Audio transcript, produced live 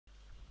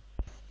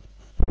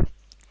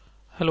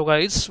Hello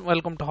guys,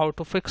 welcome to How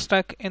to Fix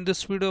Tech. In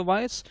this video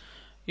guys,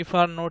 if you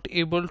are not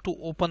able to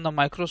open the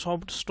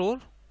Microsoft Store,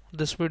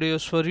 this video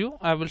is for you.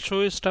 I will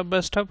show you step by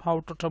step how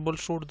to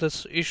troubleshoot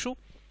this issue.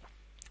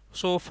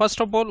 So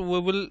first of all, we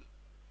will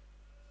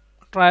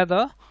try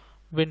the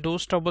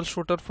Windows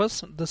troubleshooter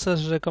first. This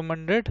is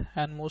recommended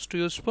and most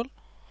useful.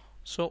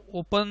 So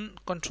open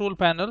control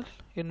panel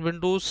in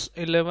Windows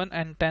 11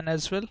 and 10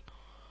 as well.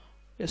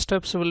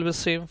 Steps will be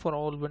same for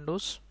all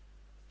Windows.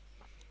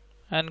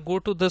 And go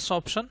to this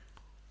option,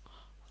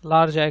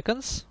 large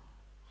icons,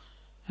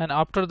 and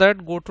after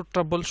that go to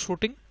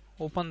troubleshooting,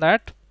 open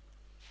that,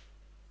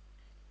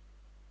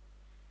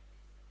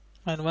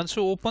 and once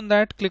you open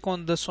that, click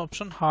on this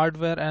option,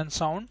 hardware and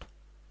sound,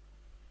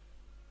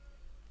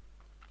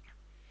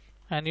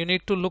 and you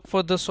need to look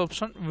for this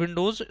option,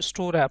 Windows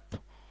Store app.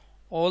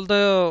 All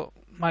the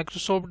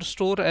Microsoft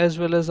Store as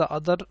well as the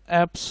other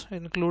apps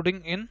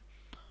including in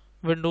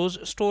Windows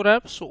Store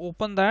app. So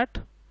open that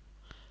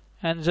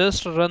and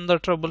just run the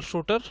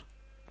troubleshooter,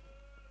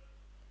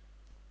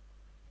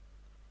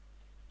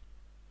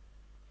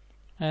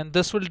 and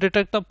this will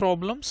detect the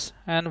problems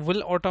and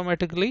will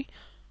automatically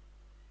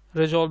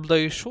resolve the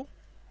issue.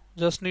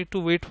 Just need to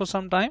wait for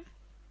some time.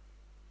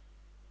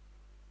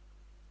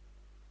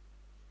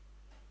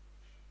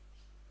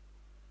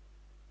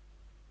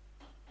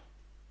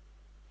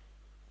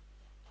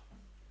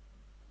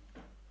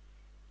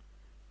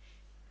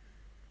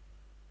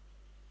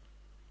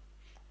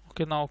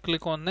 Okay, now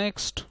click on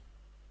next.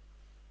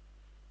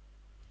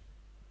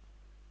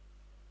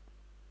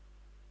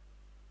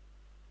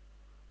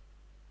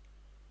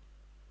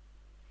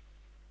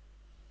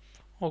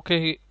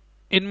 Okay,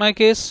 in my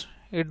case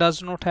it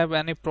does not have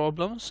any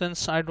problem,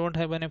 since I don't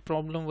have any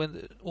problem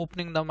with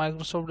opening the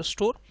Microsoft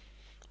Store,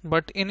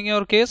 but in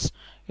your case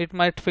it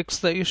might fix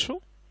the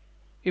issue.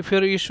 If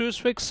your issue is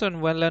fixed,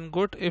 then well and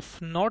good.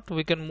 If not,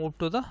 we can move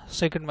to the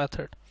second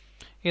method.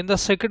 In the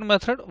second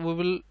method, we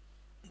will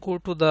go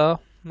to the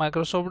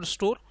Microsoft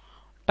Store,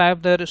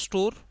 type their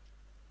store,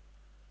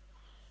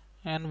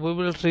 and we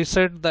will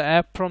reset the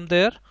app from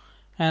there,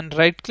 and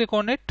right click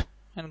on it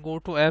and go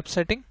to app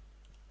setting.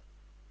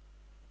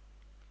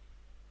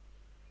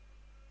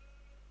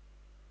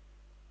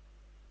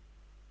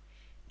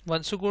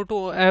 Once you go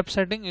to app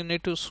setting, you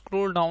need to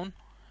scroll down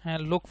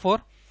and look for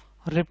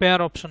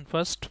repair option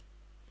first.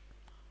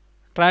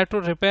 Try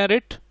to repair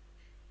it.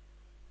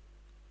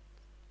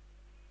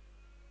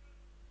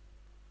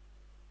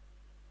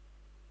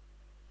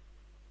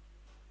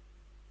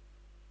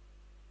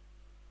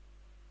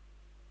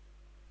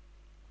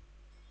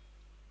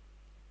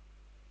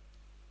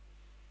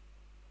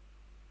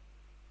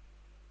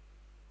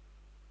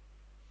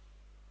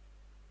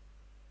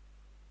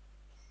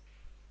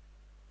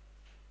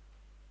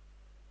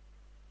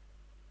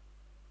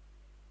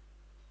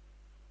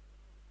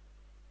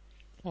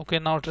 Okay,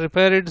 now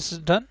repair it is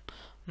done.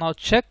 Now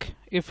check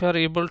if you are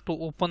able to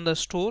open the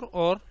store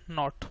or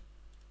not.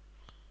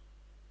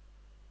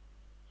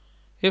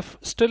 If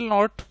still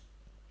not,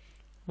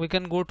 we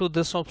can go to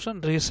this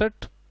option,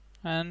 reset,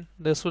 and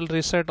this will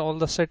reset all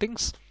the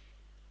settings.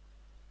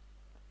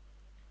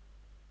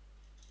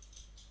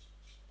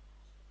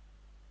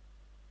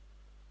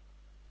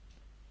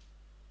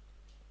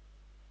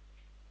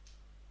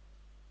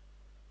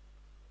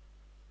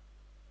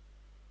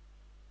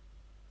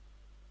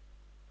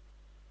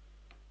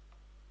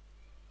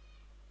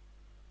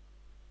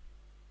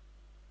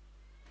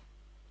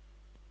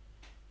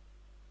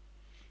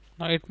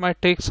 Now it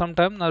might take some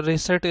time. Now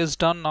reset is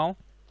done. Now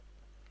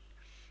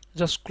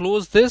just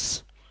close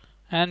this,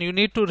 and you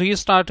need to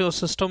restart your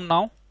system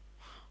now.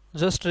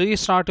 Just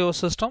restart your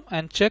system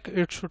and check,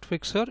 it should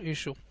fix your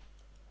issue.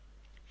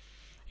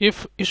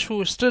 If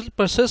issue still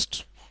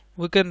persists,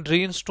 we can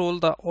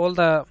reinstall all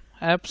the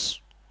apps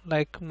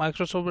like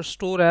Microsoft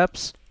Store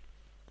apps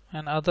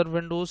and other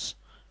Windows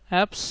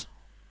apps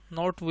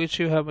not which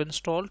you have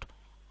installed.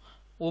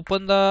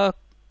 Open the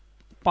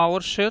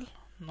PowerShell,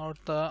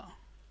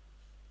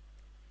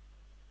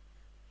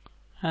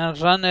 and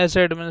run as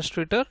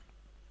administrator.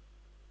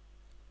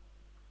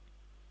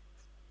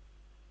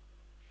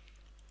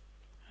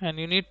 And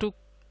you need to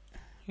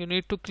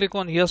click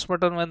on yes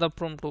button when the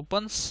prompt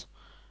opens,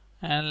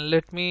 and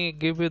let me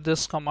give you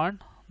this command.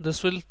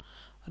 This will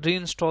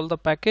reinstall the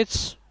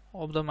package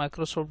of the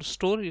Microsoft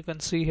Store. You can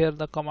see here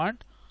the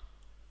command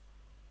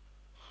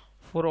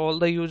for all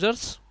the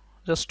users.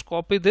 Just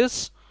copy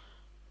this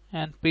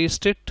and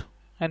paste it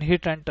and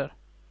hit enter.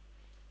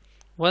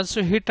 Once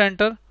you hit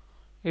enter,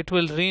 it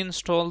will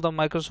reinstall the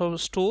Microsoft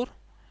Store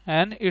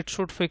and it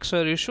should fix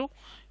your issue.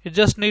 You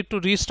just need to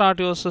restart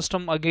your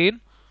system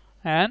again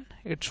and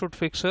it should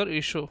fix your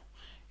issue.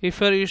 If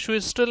your issue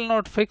is still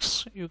not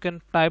fixed, you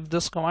can type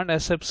this command,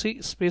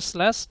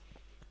 /scannow.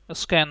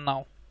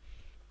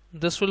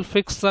 This will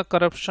fix the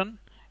corruption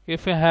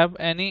if you have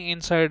any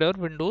insider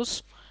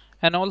Windows.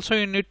 And also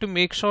you need to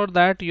make sure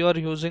that you are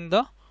using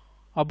the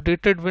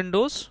updated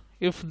Windows.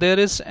 If there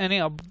is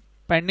any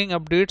pending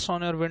updates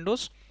on your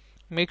Windows,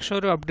 make sure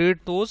you update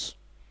those,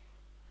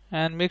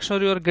 and make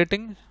sure you are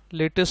getting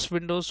latest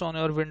Windows on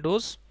your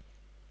Windows.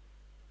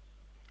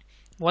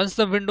 Once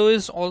the window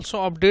is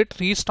also update,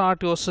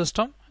 restart your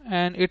system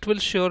and it will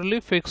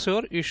surely fix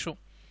your issue.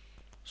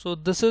 So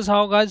this is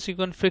how guys you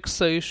can fix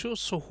the issue.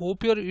 So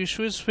hope your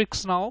issue is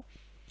fixed now.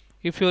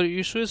 If your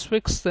issue is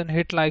fixed, then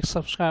hit like,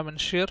 subscribe and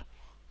share.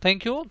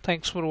 Thank you.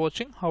 Thanks for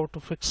watching how to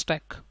fix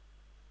tech.